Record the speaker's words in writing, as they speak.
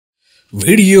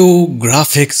Video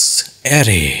graphics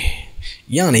array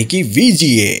यानी कि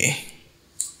VGA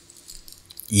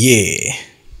ये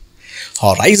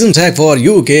हॉराइजन टेक फॉर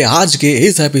यू के आज के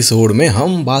इस एपिसोड में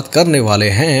हम बात करने वाले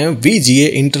हैं VGA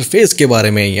इंटरफेस के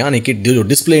बारे में, यानी कि जो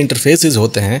डिस्प्ले इंटरफेसेस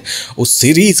होते हैं उस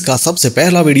सीरीज़ का सबसे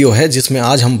पहला वीडियो है जिसमें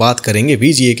आज हम बात करेंगे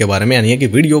VGA के बारे में, यानी कि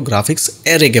वीडियो ग्राफिक्स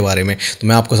एरे के बारे में। तो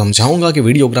मैं आपको समझाऊंगा कि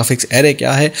वीडियो ग्राफिक्स एरे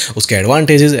क्या है, उसके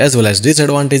advantages as well as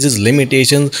disadvantages,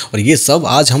 limitations, और ये सब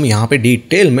आज हम यहाँ पे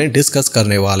डिटेल में डिस्कस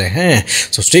करने वाले हैं।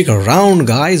 सो stick around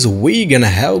guys, we gonna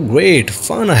have great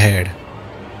fun ahead.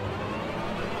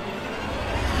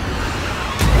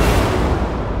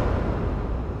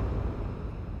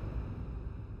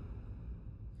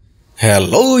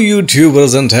 Hello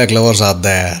YouTubers and tech lovers out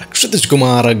there, Kshitij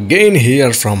Kumar again here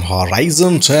from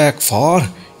Horizon Tech for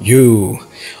You।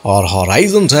 और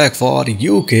Horizon Tech for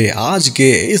You के आज के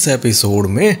इस episode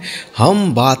में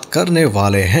हम बात करने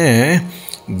वाले हैं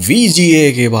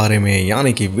VGA के बारे में,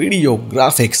 यानी कि वीडियो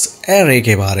ग्राफिक्स एरे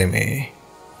के बारे में।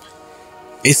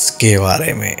 इसके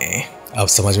बारे में अब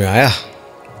समझ में आया?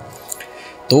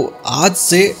 तो आज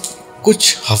से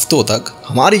कुछ हफ्तों तक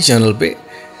हमारी चैनल पे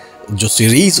जो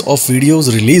सीरीज़ ऑफ वीडियोस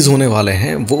रिलीज़ होने वाले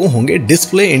हैं वो होंगे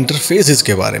डिस्प्ले इंटरफेसेस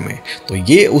के बारे में। तो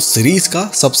ये उस सीरीज़ का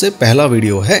सबसे पहला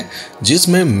वीडियो है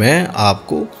जिसमें मैं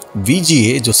आपको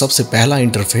VGA जो सबसे पहला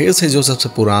इंटरफेस है, जो सबसे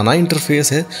पुराना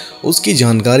इंटरफेस है, उसकी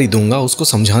जानकारी दूंगा, उसको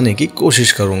समझाने की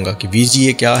कोशिश करूंगा कि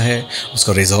VGA क्या है,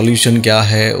 उसका रेजोल्यूशन क्या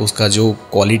है, उसका जो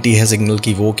क्वालिटी है सिग्नल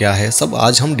की वो क्या है, सब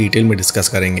आज हम डिटेल में डिस्कस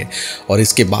करेंगे। और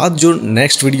इसके बाद जो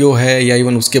नेक्स्ट वीडियो है या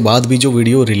इवन उसके बाद भी जो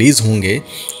वीडियो रिलीज़ होंगे,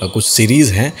 कुछ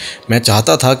सीरीज़ हैं, मैं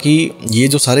चाहता था कि ये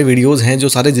जो सारे वीडियोज़ हैं, जो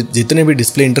सारे जितने भी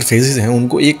डिस्प्ले इंटरफेसेस हैं,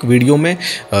 उनको एक वीडियो में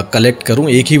कलेक्ट करूँ,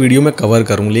 एक ही वीडियो में कवर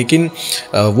करूँ, लेकिन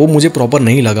वो मुझे प्रॉपर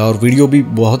नहीं लगा और वीडियो भी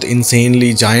बहुत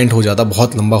इंसेनली जायंट हो जाता,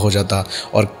 बहुत लंबा हो जाता।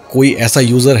 और कोई ऐसा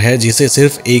यूज़र है जिसे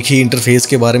सिर्फ एक ही इंटरफेस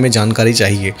के बारे में जानकारी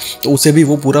चाहिए तो उसे भी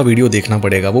वो पूरा वीडियो देखना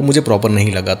पड़ेगा, वो मुझे प्रॉपर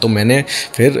नहीं लगा। तो मैंने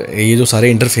फिर ये जो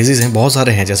सारे इंटरफेसेस हैं, बहुत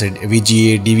सारे हैं, जैसे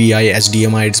VGA, DVI,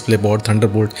 HDMI, display board,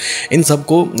 Thunderbolt, इन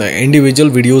सबको इंडिविजुअल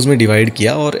वीडियोज़ में डिवाइड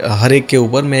किया और हर एक के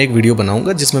ऊपर मैं एक वीडियो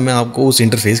बनाऊँगा जिसमें मैं आपको उस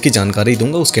इंटरफेस की जानकारी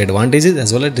दूँगा, उसके advantages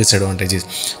as well as disadvantages.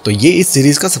 तो ये इस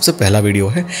सीरीज़ का सबसे पहला वीडियो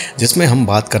है जिसमें हम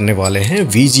बात करने वाले हैं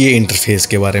VGA इंटरफेस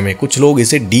के बारे में। कुछ लोग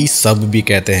इसे D सब भी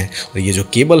कहते हैं, और ये जो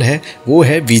केबल है वो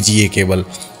है VGA केबल।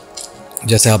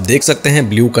 जैसे आप देख सकते हैं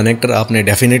ब्लू कनेक्टर, आपने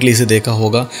डेफिनेटली इसे देखा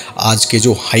होगा। आज के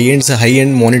जो हाई एंड से हाई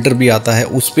एंड मॉनिटर भी आता है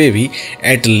उस पर भी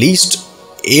एटलीस्ट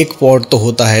एक पोर्ट तो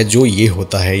होता है जो ये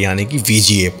होता है, यानी कि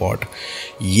VGA पोर्ट।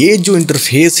 ये जो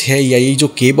इंटरफेस है या ये जो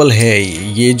केबल है,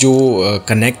 ये जो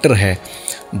कनेक्टर है,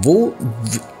 वो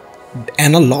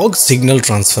एनालॉग सिग्नल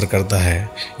ट्रांसफ़र करता है।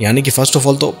 यानी कि फ़र्स्ट ऑफ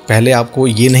ऑल तो पहले आपको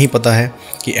ये नहीं पता है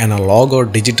कि एनालॉग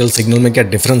और डिजिटल सिग्नल में क्या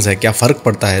डिफरेंस है, क्या फ़र्क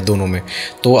पड़ता है दोनों में।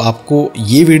 तो आपको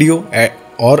ये वीडियो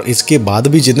और इसके बाद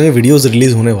भी जितने वीडियोस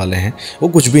रिलीज़ होने वाले हैं वो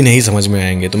कुछ भी नहीं समझ में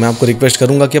आएंगे। तो मैं आपको रिक्वेस्ट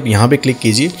करूंगा कि आप यहाँ पे क्लिक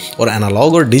कीजिए और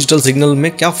एनालॉग और डिजिटल सिग्नल में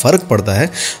क्या फ़र्क पड़ता है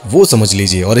वो समझ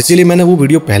लीजिए। और इसीलिए मैंने वो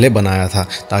वीडियो पहले बनाया था,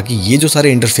 ताकि ये जो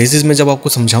सारे इंटरफेसेस में जब आपको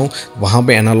समझाऊँ वहाँ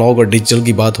पर एनालॉग और डिजिटल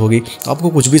की बात होगी तो आपको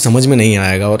कुछ भी समझ में नहीं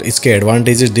आएगा और इसके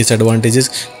एडवांटेजेस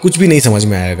डिसएडवांटेजेस कुछ भी नहीं समझ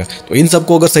में आएगा। तो इन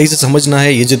सबको अगर सही से समझना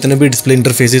है, ये जितने भी डिस्प्ले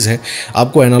इंटरफेसेस हैं,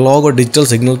 आपको एनालॉग और डिजिटल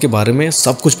सिग्नल के बारे में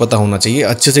सब कुछ पता होना चाहिए,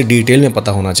 अच्छे से डिटेल में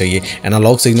पता होना चाहिए। एनालॉग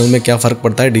सिग्नल में क्या फ़र्क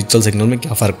पड़ता है, डिजिटल सिग्नल में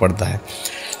क्या फ़र्क पड़ता है।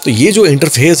 तो ये जो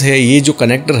इंटरफेस है, ये जो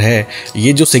कनेक्टर है,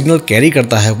 ये जो सिग्नल कैरी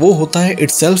करता है वो होता है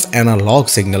इटसेल्फ एनालॉग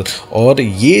सिग्नल। और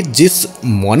ये जिस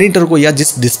मॉनिटर को या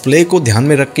जिस डिस्प्ले को ध्यान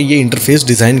में रख के ये इंटरफेस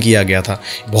डिज़ाइन किया गया था,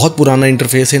 बहुत पुराना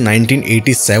इंटरफेस है,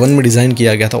 1987 में डिज़ाइन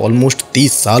किया गया था, ऑलमोस्ट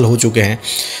 30 साल हो चुके हैं।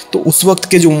 तो उस वक्त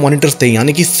के जो मॉनिटर्स थे,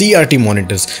 यानी कि CRT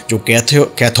मॉनिटर्स, जो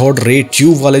कैथोड रे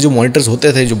ट्यूब वाले जो मॉनिटर्स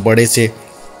होते थे, जो बड़े से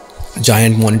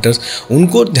जायंट मॉनिटर्स,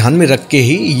 उनको ध्यान में रख के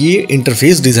ही ये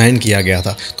इंटरफेस डिज़ाइन किया गया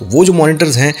था। तो वो जो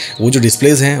मॉनिटर्स हैं, वो जो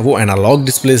डिस्प्लेज़ हैं, वो एनालॉग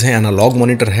डिस्प्लेज़ हैं, एनालॉग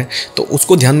मॉनिटर है। तो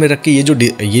उसको ध्यान में रख के ये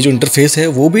जो इंटरफेस है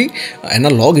वो भी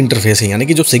एनालॉग इंटरफेस है, यानी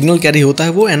कि जो सिग्नल कैरी होता है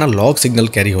वो एनालॉग सिग्नल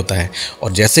कैरी होता है।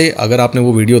 और जैसे अगर आपने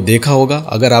वो वीडियो देखा होगा,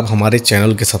 अगर आप हमारे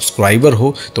चैनल के सब्सक्राइबर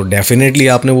हो तो डेफिनेटली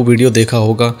आपने वो वीडियो देखा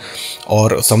होगा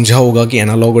और समझा होगा कि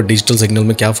एनालॉग और डिजिटल सिग्नल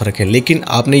में क्या फ़र्क है। लेकिन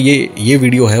आपने ये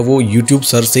वीडियो है वो यूट्यूब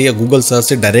सर्च से या गूगल सर्च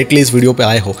से डायरेक्टली इस वीडियो पे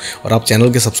आए हो और आप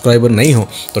चैनल के सब्सक्राइबर नहीं हो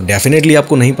तो डेफिनेटली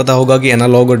आपको नहीं पता होगा कि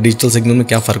एनालॉग और डिजिटल सिग्नल में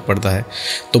क्या फ़र्क पड़ता है।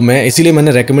 तो इसीलिए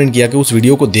मैंने रेकमेंड किया कि उस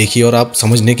वीडियो को देखिए और आप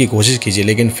समझने की कोशिश कीजिए।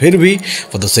 लेकिन फिर भी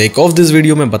for the sake of this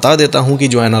video मैं बता देता हूँ कि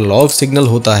जो एनालॉग सिग्नल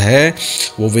होता है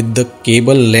वो with the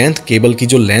cable length, cable की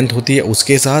जो लेंथ होती है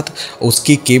उसके साथ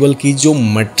उसकी केबल की जो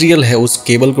मटेरियल है, उस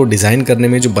केबल को डिज़ाइन करने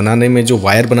में, जो बनाने में, जो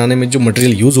वायर बनाने में जो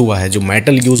मटेरियल यूज़ हुआ है, जो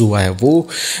मेटल यूज़ हुआ है वो,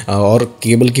 और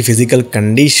केबल की फ़िज़िकल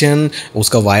कंडीशन,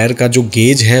 उसका वायर एम्पलीफायर का जो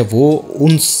गेज है वो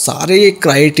उन सारे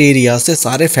क्राइटेरिया से,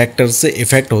 सारे फैक्टर से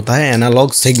इफ़ेक्ट होता है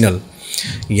एनालॉग सिग्नल।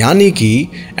 यानी कि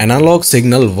एनालॉग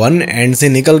सिग्नल वन एंड से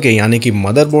निकल के, यानी कि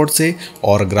मदरबोर्ड से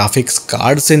और ग्राफिक्स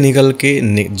कार्ड से निकल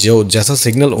के जो जैसा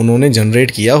सिग्नल उन्होंने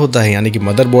जनरेट किया होता है, यानी कि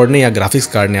मदरबोर्ड ने या ग्राफिक्स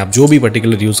कार्ड ने, आप जो भी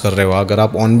पर्टिकुलर यूज़ कर रहे हो, अगर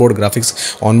आप ऑनबोर्ड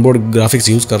ग्राफिक्स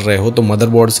यूज़ कर रहे हो तो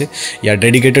मदरबोर्ड से, या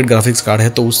डेडिकेटेड ग्राफिक्स कार्ड है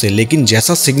तो उससे, लेकिन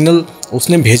जैसा सिग्नल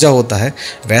उसने भेजा होता है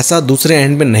वैसा दूसरे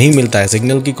एंड पे नहीं मिलता है।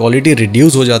 सिग्नल की क्वालिटी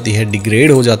रिड्यूस हो जाती है,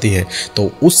 डिग्रेड हो जाती है,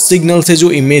 तो उस सिग्नल से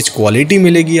जो इमेज क्वालिटी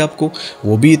मिलेगी आपको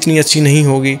वो भी इतनी अच्छी नहीं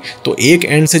होगी। तो एक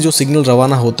एंड से जो सिग्नल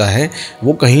रवाना होता है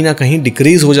वो कहीं ना कहीं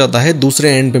डिक्रीज़ हो जाता है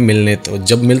दूसरे एंड पे मिलने, तो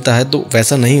जब मिलता है तो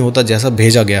वैसा नहीं होता जैसा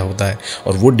भेजा गया होता है,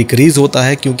 और वो डिक्रीज़ होता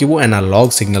है क्योंकि वो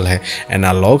एनालॉग सिग्नल है।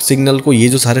 एनालॉग सिग्नल को ये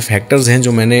जो सारे फैक्टर्स हैं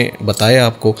जो मैंने बताया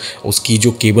आपको, उसकी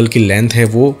जो केबल की लेंथ है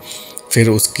वो, फिर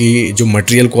उसकी जो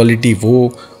मटेरियल क्वालिटी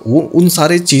वो उन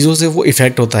सारे चीज़ों से वो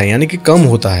इफ़ेक्ट होता है, यानी कि कम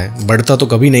होता है, बढ़ता तो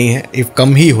कभी नहीं है,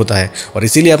 कम ही होता है। और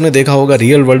इसीलिए आपने देखा होगा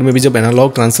रियल वर्ल्ड में भी जब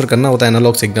एनालॉग ट्रांसफ़र करना होता है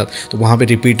एनालॉग सिग्नल, तो वहाँ पे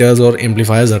रिपीटर्स और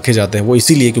एम्पलीफायर्स रखे जाते हैं। वो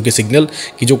इसीलिए क्योंकि सिग्नल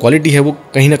की जो क्वालिटी है वो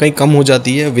कहीं ना कहीं कम हो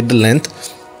जाती है विद द लेंथ।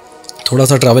 थोड़ा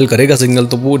सा ट्रैवल करेगा सिग्नल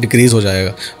तो वो डिक्रीज़ हो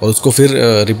जाएगा और उसको फिर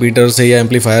रिपीटर से या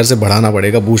एम्पलीफायर से बढ़ाना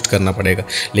पड़ेगा, बूस्ट करना पड़ेगा।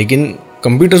 लेकिन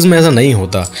कंप्यूटर्स में ऐसा नहीं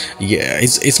होता। ये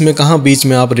इसमें कहाँ बीच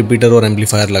में आप रिपीटर और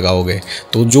एम्पलीफायर लगाओगे,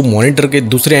 तो जो मॉनिटर के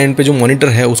दूसरे एंड पे जो मॉनिटर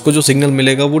है उसको जो सिग्नल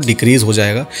मिलेगा वो डिक्रीज़ हो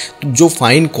जाएगा। तो जो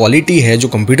फाइन क्वालिटी है, जो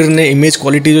कंप्यूटर ने इमेज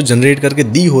क्वालिटी जो जनरेट करके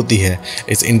दी होती है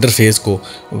इस इंटरफेस को,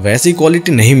 वैसी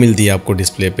क्वालिटी नहीं मिलती है आपको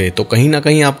डिस्प्ले पे। तो कहीं ना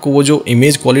कहीं आपको वो जो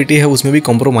इमेज क्वालिटी है उसमें भी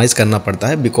कॉम्प्रोमाइज़ करना पड़ता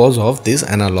है because of this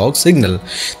analogue signal.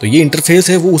 तो ये इंटरफेस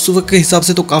है वो उस वक्त के हिसाब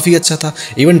से तो काफ़ी अच्छा था।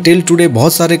 इवन टिल टुडे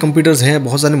बहुत सारे कंप्यूटर्स हैं,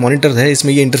 बहुत सारे मॉनिटर्स हैं,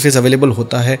 इसमें ये इंटरफेस अवेलेबल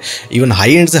होता है। इवन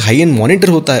हाई एंड से हाई एंड मॉनिटर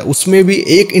होता है, उसमें भी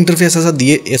एक इंटरफेस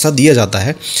ऐसा दिया जाता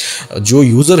है जो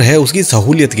यूज़र है उसकी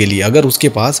सहूलियत के लिए। अगर उसके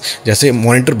पास जैसे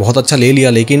मॉनिटर बहुत अच्छा ले लिया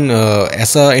लेकिन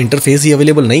ऐसा इंटरफेस ही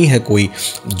अवेलेबल नहीं है कोई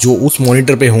जो उस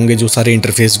मॉनिटर पे होंगे जो सारे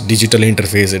interface, digital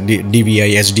interface, DVI,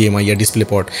 HDMI या डिस्प्ले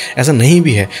पोर्ट, ऐसा नहीं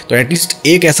भी है तो एटलीस्ट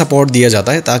एक ऐसा पोर्ट दिया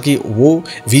जाता है ताकि वो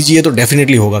VGA तो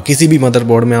डेफिनेटली होगा। किसी भी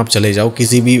मदरबोर्ड में आप चले जाओ,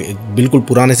 किसी भी बिल्कुल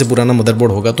पुराने से पुराना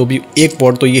मदरबोर्ड होगा तो भी एक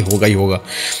पोर्ट तो ये होगा ही होगा।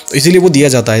 तो इसीलिए वो दिया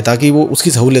जाता है ताकि वो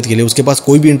उसकी सहूलियत के लिए, उसके पास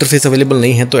कोई भी इंटरफेस अवेलेबल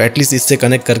नहीं है तो एटलीस्ट इससे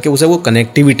कनेक्ट करके उसे वो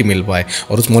कनेक्टिविटी मिल पाए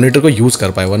और उस मॉनिटर को यूज़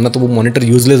कर पाए, वरना तो वो मॉनिटर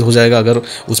यूजलेस हो जाएगा अगर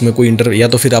उसमें कोई या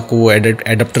तो फिर आपको वो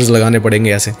एडाप्टर्स लगाने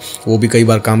पड़ेंगे। ऐसे वो भी कई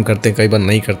बार काम करते हैं, कई बार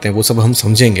नहीं करते हैं, वो सब हम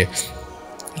समझेंगे।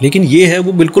 लेकिन ये है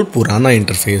वो बिल्कुल पुराना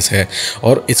इंटरफेस है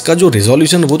और इसका जो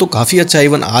रिजोल्यूशन वो तो काफ़ी अच्छा है।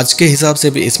 इवन आज के हिसाब से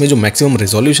भी इसमें जो मैक्सिमम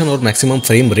रिजोल्यूशन और मैक्सिमम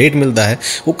फ्रेम रेट मिलता है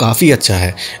वो काफ़ी अच्छा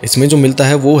है। इसमें जो मिलता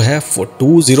है वो है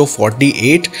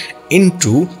 2048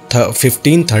 इंटू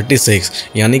 1536,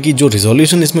 यानी कि जो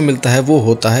रिजोल्यूशन इसमें मिलता है वो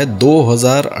होता है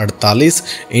 2048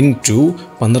 इंटू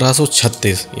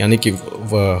 1536, यानी कि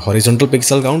हॉरिजॉन्टल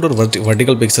पिक्सल काउंट और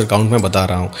वर्टिकल पिक्सल काउंट में बता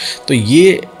रहा हूँ। तो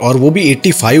ये, और वो भी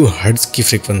 85 हर्ट्ज़ की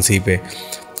फ्रीक्वेंसी पे।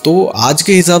 तो आज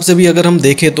के हिसाब से भी अगर हम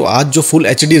देखें तो आज जो फुल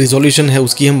HD रिजोल्यूशन है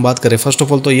उसकी हम बात करें, फर्स्ट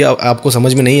ऑफ ऑल तो ये आपको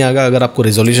समझ में नहीं आएगा अगर आपको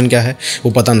रिजोल्यूशन क्या है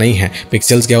वो पता नहीं है,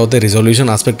 पिक्सल्स क्या होते हैं, रिजोल्यूशन,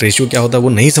 आस्पेक्ट रेशियो क्या होता है वो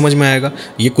नहीं समझ में आएगा,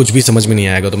 ये कुछ भी समझ में नहीं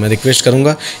आएगा। तो मैं रिक्वेस्ट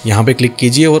करूँगा यहाँ पे क्लिक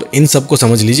कीजिए और इन सब को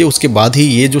समझ लीजिए, उसके बाद ही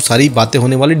ये जो सारी बातें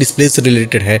होने वाली डिस्प्ले से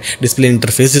रिलेटेड है, डिस्प्ले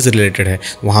इंटरफेस से रिलेटेड है,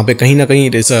 वहाँ पर कहीं ना कहीं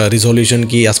रिजोल्यूशन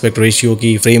की, आस्पेक्ट रेशियो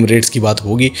की, फ्रेम रेट्स की बात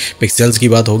होगी, पिक्सल्स की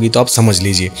बात होगी, तो आप समझ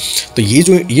लीजिए। तो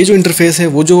ये जो इंटरफेस है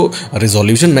वो जो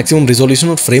रिजोल्यूशन, मैक्सिमम रिजोल्यूशन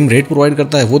और फ्रेम रेट प्रोवाइड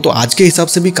करता है वो तो आज के हिसाब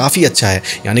से भी काफ़ी अच्छा है।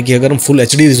 यानी कि अगर हम फुल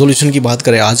HD रिजोल्यूशन की बात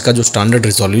करें, आज का जो स्टैंडर्ड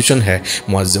रिजोल्यूशन है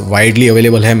वाइडली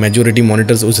अवेलेबल है, मेजॉरिटी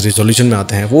मॉनिटर्स उस रिजोल्यूशन में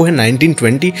आते हैं, वो है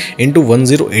 1920 इंटू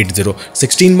 1080,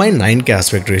 16:9 के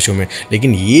एस्पेक्ट रेशियो में।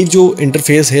 लेकिन ये जो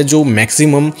इंटरफेस है जो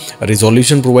मैक्सिमम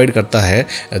रिजोल्यूशन प्रोवाइड करता है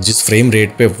जिस फ्रेम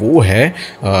रेट पे, वो है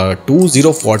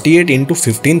 2048 इंटू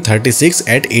 1536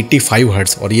 एट 85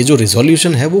 हर्ट्ज़, और ये जो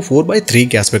रिजोल्यूशन है वो 4:3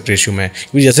 के एस्पेक्ट रेशियो में है।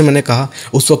 क्योंकि जैसे मैंने कहा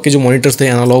उस वक्त के जो मॉनिटर्स थे,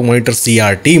 एनालॉग मॉनिटर,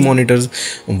 CRT मॉनिटर्स,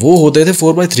 वो होते थे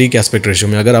 4:3 के एस्पेक्ट रेशियो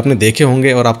में। अगर आपने देखे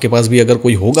होंगे और आपके पास भी अगर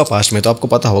कोई होगा पास्ट में तो आपको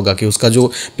पता होगा कि उसका जो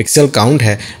पिक्सल काउंट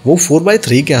है वो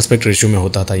 4:3 के एस्पेक्ट रेशियो में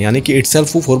होता था, यानी कि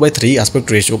इटसेल्फ वो 4:3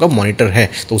 एस्पेक्ट रेशियो का मॉनिटर है।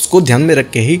 तो उसको ध्यान में रख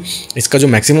के ही इसका जो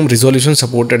मैक्सिमम रिजोल्यूशन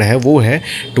सपोर्टेड है वो है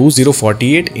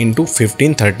 2048 इंटू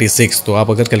 1536। तो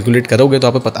आप अगर कैलकुलेट करोगे तो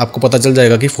आपको पता चल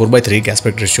जाएगा कि 4:3 के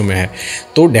एस्पेक्ट रेशियो में है।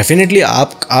 तो डेफिनेटली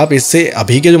आप इससे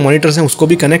अभी के जो मॉनिटर्स हैं उसको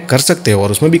भी कनेक्ट कर सकते हो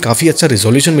और उसमें भी काफ़ी अच्छा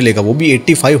रिजोल्यूशन मिलेगा, वो भी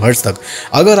 85 हर्ट्ज़ तक।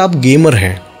 अगर आप गेमर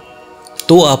हैं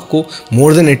तो आपको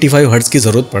मोर देन 85 हर्ट्ज़ की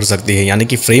ज़रूरत पड़ सकती है, यानी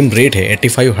कि फ्रेम रेट है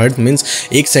 85 हर्ट्ज़ मीन्स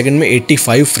एक सेकंड में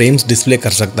 85 फ्रेम्स डिस्प्ले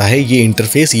कर सकता है ये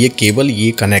इंटरफेस, ये केबल,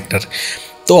 ये कनेक्टर।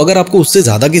 तो अगर आपको उससे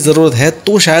ज़्यादा की ज़रूरत है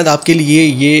तो शायद आपके लिए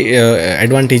ये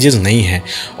एडवांटेजेस नहीं है।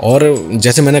 और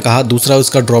जैसे मैंने कहा दूसरा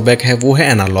उसका ड्रॉबैक है वो है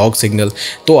एनालॉग सिग्नल।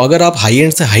 तो अगर आप हाई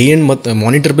एंड से हाई एंड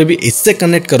मॉनिटर पे भी इससे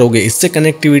कनेक्ट करोगे, इससे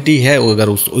कनेक्टिविटी है अगर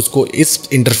उसको इस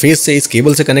इंटरफेस से, इस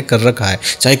केबल से कनेक्ट कर रखा है,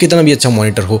 चाहे कितना भी अच्छा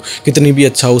मॉनिटर हो, कितनी भी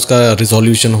अच्छा उसका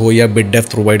रिजोल्यूशन हो या बिट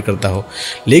डेप्थ प्रोवाइड करता हो,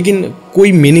 लेकिन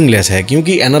कोई मीनिंगलेस है।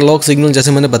 क्योंकि एनालॉग सिग्नल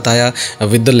जैसे मैंने बताया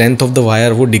with the length of the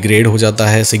wire वो डिग्रेड हो जाता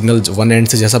है, सिग्नल वन एंड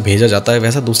से जैसा भेजा जाता है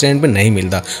वैसा दूसरे एंड पे नहीं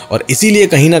मिलता। और इसीलिए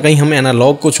कहीं ना कहीं हमें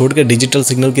एनालॉग को छोड़कर डिजिटल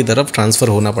सिग्नल की तरफ ट्रांसफ़र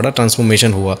होना पड़ा,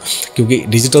 ट्रांसफॉर्मेशन हुआ, क्योंकि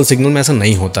डिजिटल सिग्नल में ऐसा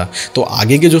नहीं होता। तो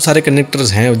आगे के जो सारे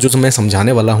कनेक्टर्स हैं जो मैं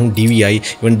समझाने वाला हूँ, DVI,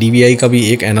 इवन DVI का भी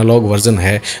एक एनालॉग वर्जन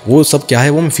है, वो सब क्या है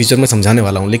वो मैं फ्यूचर में समझाने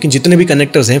वाला हूँ। लेकिन जितने भी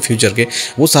कनेक्टर्स हैं फ्यूचर के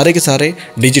वो सारे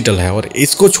डिजिटल है। और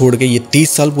इसको छोड़ के, ये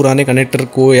 30 साल पुराने कनेक्टर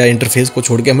को या इंटरफेस को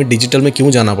छोड़ के हमें डिजिटल में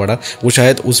क्यों जाना पड़ा, वो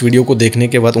शायद उस वीडियो को देखने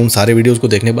के बाद, उन सारे वीडियोस को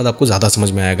देखने के बाद आपको ज़्यादा समझ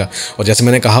में आएगा। और जैसे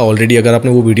मैंने कहा ऑलरेडी, अगर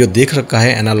आपने वो वीडियो देख रखा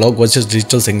है एनालॉग वर्सेस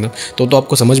डिजिटल सिग्नल, तो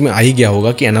आपको समझ में आ ही गया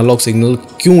होगा कि एनालॉग सिग्नल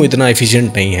क्यों इतना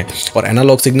एफिशिएंट नहीं है। और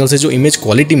एनालॉग सिग्नल से जो इमेज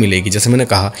क्वालिटी मिलेगी, जैसे मैंने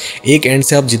कहा, एक एंड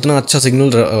से आप जितना अच्छा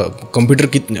सिग्नल, कंप्यूटर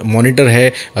की मॉनिटर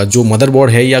है, जो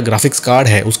मदरबोर्ड है या ग्राफिक्स कार्ड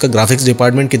है, उसका ग्राफिक्स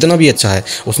डिपार्टमेंट कितना भी अच्छा है,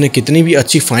 उसने कितनी भी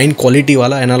अच्छी फाइन क्वालिटी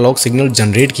वाला एनालॉग सिग्नल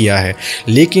जनरेट किया है,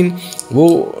 लेकिन वो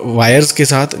वायर्स के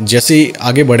साथ जैसे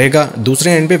आगे बढ़ेगा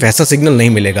दूसरे एंड पे वैसा सिग्नल नहीं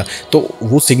मिलेगा। तो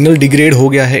वो सिग्नल डिग्रेड हो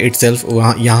गया है इटसेल्फ।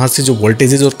 वहाँ यहाँ से जो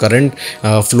वोल्टेजेस और करंट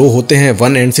फ्लो होते हैं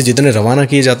वन एंड से, जितने रवाना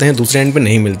किए जाते हैं दूसरे एंड पे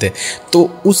नहीं मिलते। तो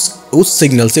उस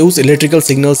सिग्नल से, उस इलेक्ट्रिकल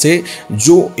सिग्नल से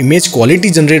जो इमेज क्वालिटी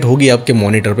जनरेट होगी आपके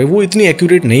मॉनिटर पे, वो इतनी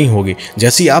एक्यूरेट नहीं होगी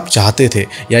जैसी आप चाहते थे,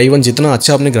 या इवन जितना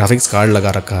अच्छा आपने ग्राफिक्स कार्ड लगा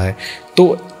रखा है।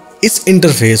 तो इस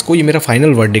इंटरफेस को, ये मेरा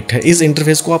फाइनल वर्डिक्ट है, इस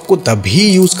इंटरफेस को आपको तभी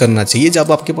यूज़ करना चाहिए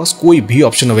जब आपके पास कोई भी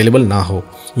ऑप्शन अवेलेबल ना हो।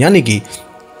 यानी कि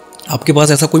आपके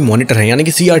पास ऐसा कोई मॉनिटर है, यानी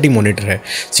कि CRT मॉनिटर है,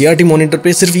 CRT मॉनिटर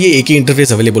पे सिर्फ ये एक ही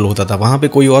इंटरफेस अवेलेबल होता था, वहाँ पे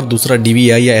कोई और दूसरा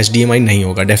DVI या HDMI नहीं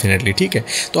होगा डेफिनेटली, ठीक है।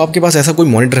 तो आपके पास ऐसा कोई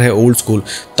मॉनिटर है ओल्ड स्कूल,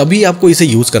 तभी आपको इसे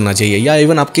यूज़ करना चाहिए। या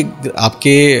इवन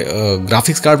आपके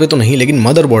ग्राफिक्स कार्ड पे तो नहीं, लेकिन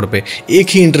मदरबोर्ड पे एक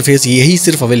ही इंटरफेस यही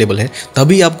सिर्फ अवेलेबल है,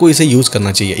 तभी आपको इसे यूज़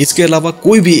करना चाहिए। इसके अलावा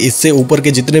कोई भी इससे ऊपर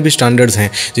के जितने भी स्टैंडर्ड्स हैं,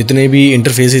 जितने भी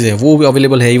इंटरफेसेज हैं, वो भी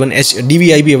अवेलेबल है। इवन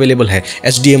DVI भी अवेलेबल है।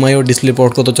 HDMI और डिस्प्ले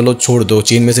पोर्ट को तो चलो छोड़ दो,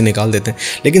 चेन में से निकाल देते हैं,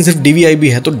 लेकिन सिर्फ DVI भी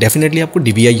है, तो डेफिनेटली आपको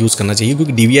DVI यूज़ करना चाहिए,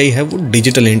 क्योंकि DVI है वो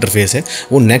डिजिटल इंटरफेस है।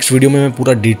 वो नेक्स्ट वीडियो में मैं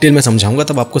पूरा डिटेल में समझाऊंगा,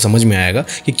 तब आपको समझ में आएगा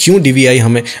कि क्यों DVI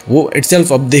हमें, वो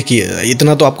इटसेल्फ, अब देखिए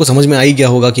इतना तो आपको समझ में आ ही गया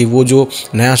होगा कि वो जो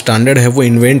नया स्टैंडर्ड है वो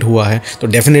इन्वेंट हुआ है, तो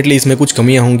डेफिनेटली इसमें कुछ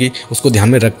कमियां होंगी, उसको ध्यान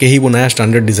में रख के ही वो नया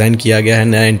स्टैंडर्ड डिज़ाइन किया गया है,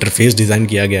 नया इंटरफेस डिज़ाइन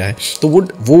किया गया है। तो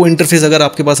वो इंटरफेस अगर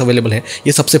आपके पास अवेलेबल है,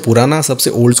 ये सबसे पुराना, सबसे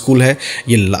ओल्ड स्कूल है,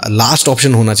 ये लास्ट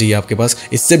ऑप्शन होना चाहिए आपके पास।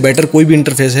 इससे बेटर कोई भी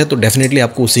इंटरफेस है तो डेफिनेटली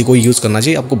आपको उसी को यूज़ करना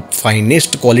चाहिए। आपको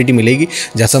फाइनेस्ट क्वालिटी मिलेगी,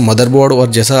 जैसा मदरबोर्ड और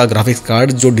जैसा ग्राफिक्स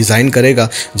कार्ड जो डिज़ाइन करेगा,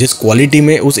 जिस क्वालिटी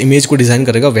में उस इमेज को डिज़ाइन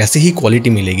करेगा, वैसे ही क्वालिटी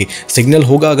मिलेगी। सिग्नल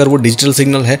होगा, अगर वो डिजिटल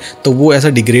सिग्नल है तो वो ऐसा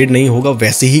डिग्रेड नहीं होगा,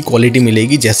 वैसे ही क्वालिटी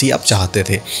मिलेगी जैसी आप चाहते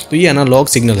थे। तो ये एनालॉग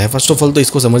सिग्नल है। फर्स्ट ऑफ ऑल तो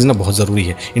इसको समझना बहुत ज़रूरी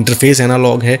है। इंटरफेस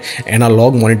एनालॉग है,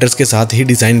 एनालॉग मॉनिटर्स के साथ ही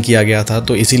डिज़ाइन किया गया था,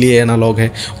 तो इसीलिए एनालॉग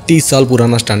है। 30 साल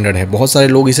पुराना स्टैंडर्ड है, बहुत सारे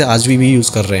लोग इसे आज भी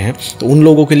यूज़ कर रहे हैं। तो उन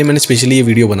लोगों के लिए मैंने स्पेशली ये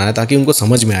वीडियो बनाया ताकि उनको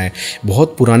समझ में आए।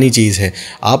 बहुत पुरानी चीज़ है,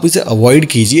 आप इसे अवॉइड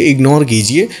कीजिए, इग्नोर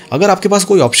कीजिए। अगर आपके पास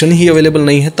कोई ऑप्शन ही अवेलेबल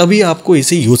नहीं है तभी आपको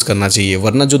इसे यूज़ करना चाहिए,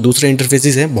 वरना जो दूसरे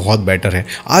इंटरफेसेस हैं बहुत बेटर है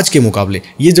आज के मुकाबले।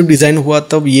 ये जब डिज़ाइन हुआ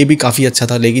तब ये भी काफ़ी अच्छा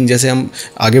था, लेकिन जैसे हम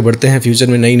आगे बढ़ते हैं फ्यूचर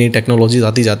में नई नई टेक्नोलॉजीज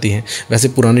आती जाती हैं, वैसे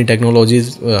पुरानी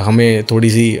टेक्नोलॉजीज हमें थोड़ी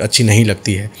सी अच्छी नहीं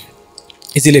लगती है।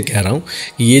 इसीलिए कह रहा हूँ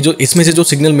कि ये जो इसमें से जो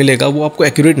सिग्नल मिलेगा वो आपको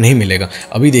एक्यूरेट नहीं मिलेगा।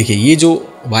 अभी देखिए ये जो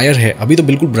वायर है अभी तो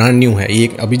बिल्कुल ब्रांड न्यू है, ये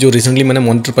अभी जो रिसेंटली मैंने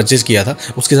मॉनिटर परचेज़ किया था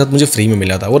उसके साथ मुझे फ्री में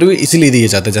मिला था, और वो इसीलिए दिए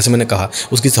जाते हैं, जैसे मैंने कहा,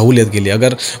 उसकी सहूलियत के लिए।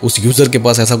 अगर उस यूज़र के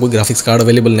पास ऐसा कोई ग्राफिक्स कार्ड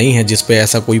अवेलेबल नहीं है जिस पे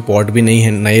ऐसा कोई पोर्ट भी नहीं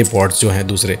है, नए पोर्ट्स जो हैं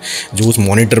दूसरे जो उस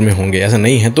मॉनिटर में होंगे ऐसा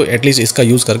नहीं है, तो एटलीस्ट इसका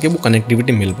यूज़ करके वो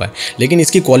कनेक्टिविटी मिल पाए। लेकिन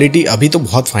इसकी क्वालिटी अभी तो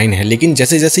बहुत फाइन है, लेकिन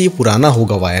जैसे जैसे ये पुराना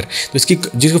होगा वायर, तो इसकी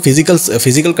जिसको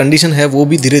फिजिकल कंडीशन है वो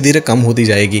भी धीरे धीरे कम होती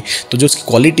जाएगी, तो जो उसकी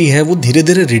क्वालिटी है वो धीरे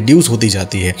धीरे रिड्यूस होती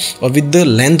जाती है। और with the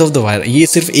length of the wire, ये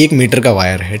सिर्फ 1 मीटर का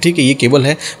वायर है, ठीक है, ये केबल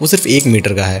है वो सिर्फ 1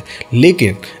 मीटर का है,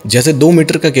 लेकिन जैसे 2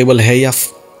 मीटर का केबल है या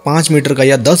 5 मीटर का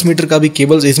या 10 मीटर का भी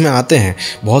केबल्स इसमें आते हैं,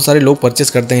 बहुत सारे लोग परचेस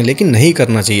करते हैं, लेकिन नहीं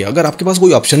करना चाहिए। अगर आपके पास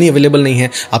कोई ऑप्शन ही अवेलेबल नहीं है,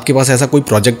 आपके पास ऐसा कोई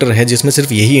प्रोजेक्टर है जिसमें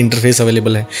सिर्फ यही इंटरफेस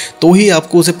अवेलेबल है, तो ही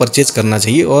आपको उसे परचेस करना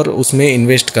चाहिए और उसमें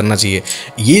इन्वेस्ट करना चाहिए।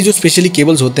 ये जो स्पेशली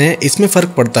केबल्स होते हैं इसमें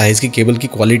फ़र्क पड़ता है इसकी केबल की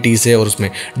क्वालिटी से, और उसमें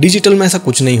डिजिटल में ऐसा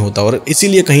कुछ नहीं होता, और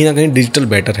इसीलिए कहीं ना कहीं डिजिटल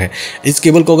बेटर है। इस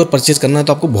केबल को अगर परचेस करना है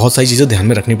तो आपको बहुत सारी चीज़ें ध्यान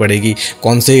में रखनी पड़ेगी,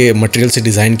 कौन से मटेरियल से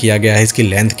डिज़ाइन किया गया है, इसकी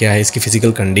लेंथ क्या है, इसकी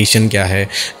फिजिकल कंडीशन क्या है,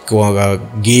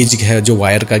 गेज है, जो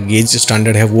वायर का गेज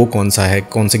स्टैंडर्ड है वो कौन सा है,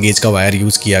 कौन से गेज का वायर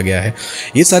यूज़ किया गया है,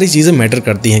 ये सारी चीज़ें मैटर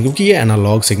करती हैं क्योंकि ये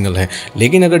एनालॉग सिग्नल है।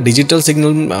 लेकिन अगर डिजिटल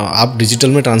सिग्नल आप डिजिटल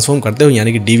में ट्रांसफॉर्म करते हो,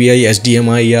 यानी कि DVI,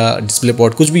 HDMI या डिस्प्ले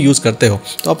पोर्ट कुछ भी यूज़ करते हो,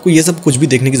 तो आपको ये सब कुछ भी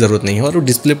देखने की ज़रूरत नहीं है। और वो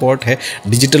डिस्प्ले पोर्ट है,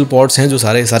 डिजिटल पोर्ट्स हैं जो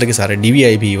सारे के सारे,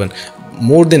 DVI भी इवन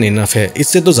मोर देन इनफ है,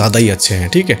 इससे तो ज़्यादा ही अच्छे हैं।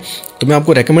 ठीक है, तो मैं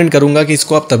आपको रेकमेंड करूंगा कि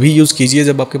इसको आप तभी यूज़ कीजिए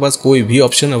जब आपके पास कोई भी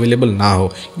ऑप्शन अवेलेबल ना हो,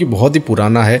 क्योंकि बहुत ही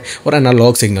पुराना है और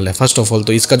एनालॉग सिग्नल है फर्स्ट ऑफ ऑल।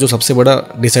 तो इसका जो सबसे बड़ा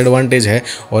डिसएडवांटेज है,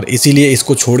 और इसीलिए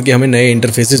इसको छोड़ के हमें नए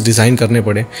इंटरफेसेस डिज़ाइन करने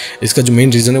पड़े, इसका जो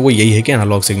मेन रीज़न है वो यही है कि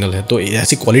एनालॉग सिग्नल है। तो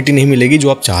ऐसी क्वालिटी नहीं मिलेगी जो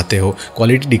आप चाहते हो,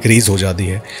 क्वालिटी डिक्रीज़ हो जाती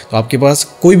है। तो आपके पास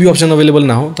कोई भी ऑप्शन अवेलेबल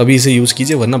ना हो तभी इसे यूज़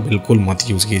कीजिए, वरना बिल्कुल मत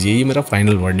यूज़ कीजिए। ये मेरा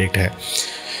फाइनल वर्डिक्ट है।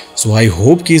 सो आई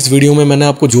होप कि इस वीडियो में मैंने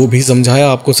आपको जो भी समझाया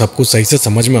आपको सब कुछ सही से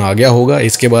समझ में आ गया होगा।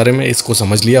 इसके बारे में इसको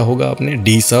समझ लिया होगा आपने,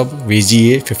 D सब,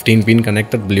 VGA, 15 pin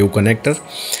connector, blue connector.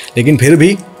 लेकिन फिर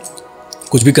भी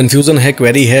कुछ भी कन्फ्यूज़न है,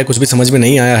 क्वेरी है, कुछ भी समझ में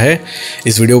नहीं आया है,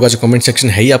 इस वीडियो का जो कमेंट सेक्शन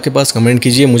है ही आपके पास, कमेंट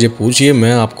कीजिए, मुझे पूछिए,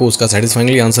 मैं आपको उसका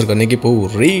सेटिस्फाइंगली आंसर करने की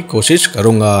पूरी कोशिश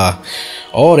करूँगा।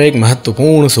 और एक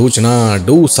महत्वपूर्ण सूचना,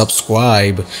 डू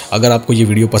सब्सक्राइब। अगर आपको ये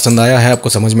वीडियो पसंद आया है, आपको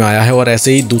समझ में आया है और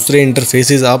ऐसे ही दूसरे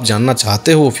इंटरफेसेस आप जानना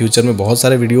चाहते हो, फ्यूचर में बहुत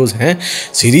सारे वीडियोज़ हैं,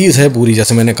 सीरीज़ है पूरी,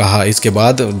 जैसे मैंने कहा। इसके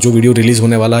बाद जो वीडियो रिलीज़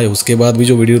होने वाला है, उसके बाद भी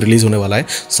जो वीडियो रिलीज़ होने वाला है,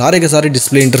 सारे के सारे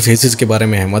डिस्प्ले इंटरफेसेस के बारे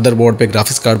में है। मदरबोर्ड पे,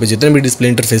 ग्राफिक्स कार्ड पे जितने भी डिस्प्ले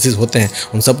इंटरफेसेस होते हैं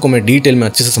उन सबको मैं डिटेल में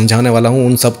अच्छे से समझाने वाला हूँ।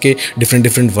 उन सब के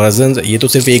डिफरेंट वर्जन्स, ये तो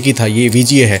सिर्फ एक ही था, ये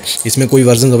VGA है, इसमें कोई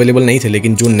वर्जन अवेलेबल नहीं थे।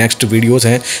 लेकिन जो नेक्स्ट वीडियोज़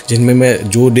हैं जिनमें मैं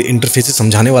जो इंटरफेसेस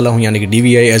समझाने वाला हूँ, यानी कि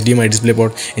DVI, HDMI, डिस्प्ले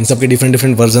पोर्ट, इन सब के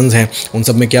डिफरेंट वर्जन्स हैं, उन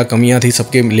सब में क्या कमियाँ थी,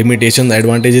 सबके लिमिटेशन,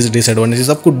 एडवांटेजेस, डिसएडवांटेजेस,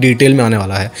 सब कुछ डिटेल में आने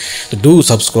वाला है। तो डू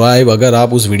सब्सक्राइब अगर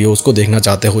आप उस वीडियो को देखना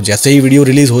चाहते हो। जैसे ही वीडियो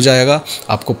रिलीज़ हो जाएगा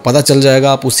आपको पता चल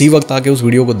जाएगा, आप उसी वक्त आके उस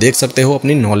वीडियो को देख सकते हो,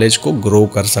 अपनी नॉलेज को ग्रो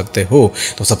कर सकते हो।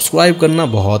 तो सब्सक्राइब करना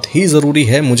बहुत ही ज़रूरी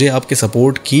है। मुझे आपके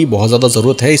सपोर्ट की बहुत ज़्यादा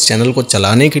ज़रूरत है इस चैनल को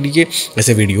चलाने के लिए,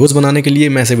 ऐसे वीडियोज़ बनाने के लिए।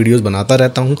 मैं ऐसे वीडियोज़ बनाता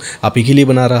रहता हूँ, आप ही के लिए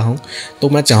बना रहा हूँ। तो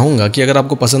मैं चाहूँगा कि अगर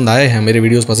आपको पसंद आए हैं, मेरे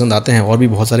वीडियोज़ पसंद आते हैं, और भी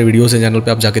बहुत सारे वीडियोज़ हैं चैनल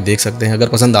पे, आप जाके देख सकते हैं। अगर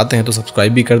पसंद आते हैं तो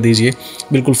सब्सक्राइब भी कर दीजिए,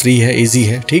 बिल्कुल फ्री है, ईजी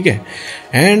है। ठीक है,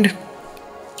 and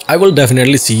I will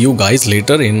definitely see you guys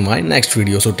later in my next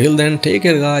video. So till then, take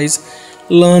care guys,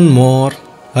 learn more.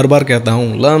 हर बार कहता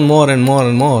हूँ, learn more and more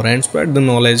and more and spread the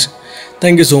knowledge.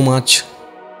 Thank you so much.